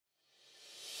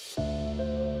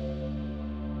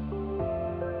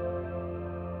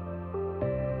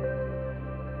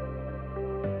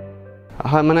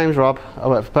Hi, my name's Rob. I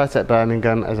work for Pertec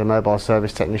Birmingham as a mobile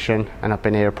service technician and I've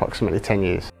been here approximately 10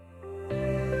 years.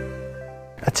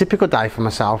 A typical day for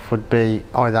myself would be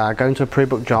either going to a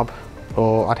pre-booked job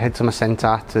or I'd head to my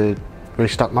centre to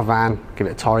restock my van, give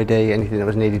it a tidy, anything that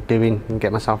was needed doing and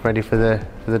get myself ready for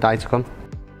the day to come.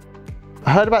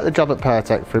 I heard about the job at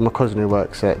Pertec through my cousin who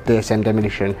works at DSM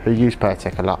Demolition, who use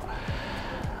Pertec a lot.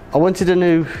 I wanted a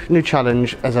new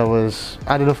challenge as I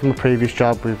had enough of my previous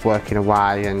job with working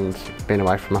away and being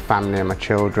away from my family and my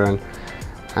children,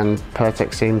 and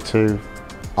Pertec seemed to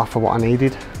offer what I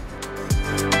needed.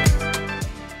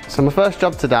 So my first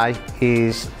job today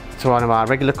is to one of our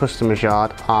regular customers'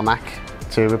 yard, Armac,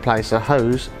 to replace a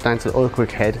hose down to the oil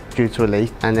quick head due to a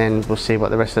leak, and then we'll see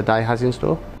what the rest of the day has in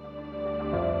store.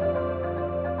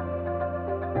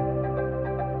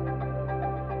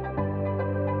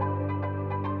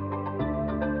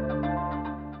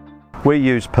 We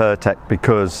use Pertec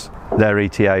because their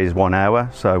ETA is 1 hour,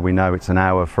 so we know it's an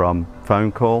hour from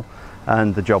phone call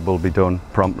and the job will be done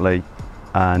promptly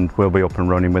and we'll be up and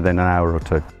running within an hour or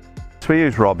two. So we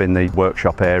use Rob in the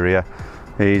workshop area.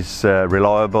 He's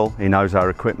reliable, he knows our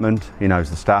equipment, he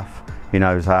knows the staff, he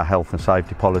knows our health and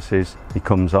safety policies. He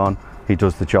comes on, he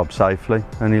does the job safely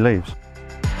and he leaves.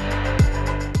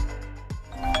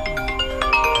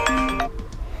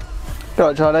 You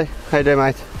alright, Charlie? How you doing,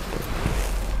 mate?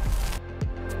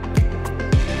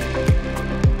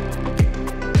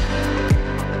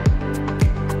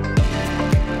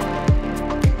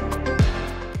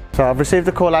 So I've received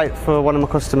a call out for one of my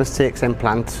customers, TXM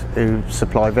Plant, who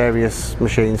supply various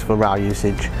machines for rail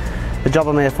usage. The job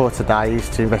I'm here for today is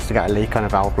to investigate a leak on a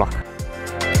valve block.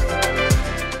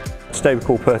 Today we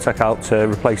call Pertec out to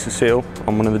replace the seal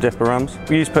on one of the dipper rams.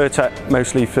 We use Pertec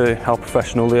mostly for how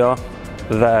professional they are.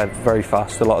 They're very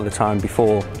fast a lot of the time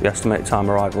before the estimated time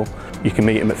arrival. You can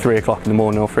meet them at 3 o'clock in the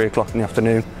morning or 3 o'clock in the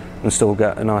afternoon and still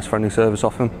get a nice friendly service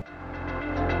off them.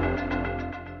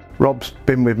 Rob's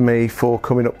been with me for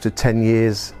coming up to 10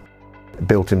 years,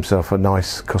 built himself a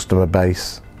nice customer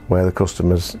base where the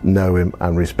customers know him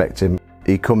and respect him.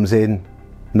 He comes in,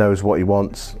 knows what he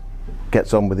wants,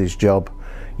 gets on with his job.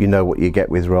 You know what you get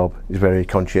with Rob. He's very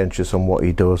conscientious on what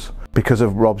he does. Because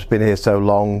of Rob's been here so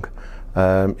long,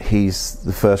 he's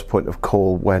the first point of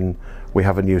call when we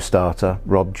have a new starter.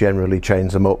 Rob generally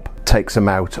trains them up, takes them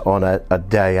out on a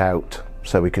day out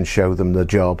so we can show them the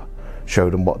job, show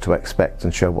them what to expect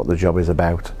and show what the job is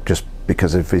about. Just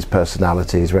because of his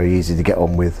personality, he's very easy to get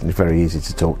on with and he's very easy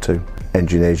to talk to.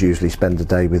 Engineers usually spend the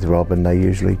day with Rob and they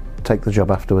usually take the job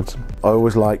afterwards. I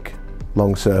always like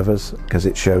long servers because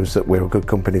it shows that we're a good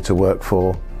company to work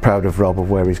for. Proud of Rob, of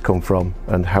where he's come from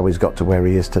and how he's got to where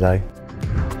he is today.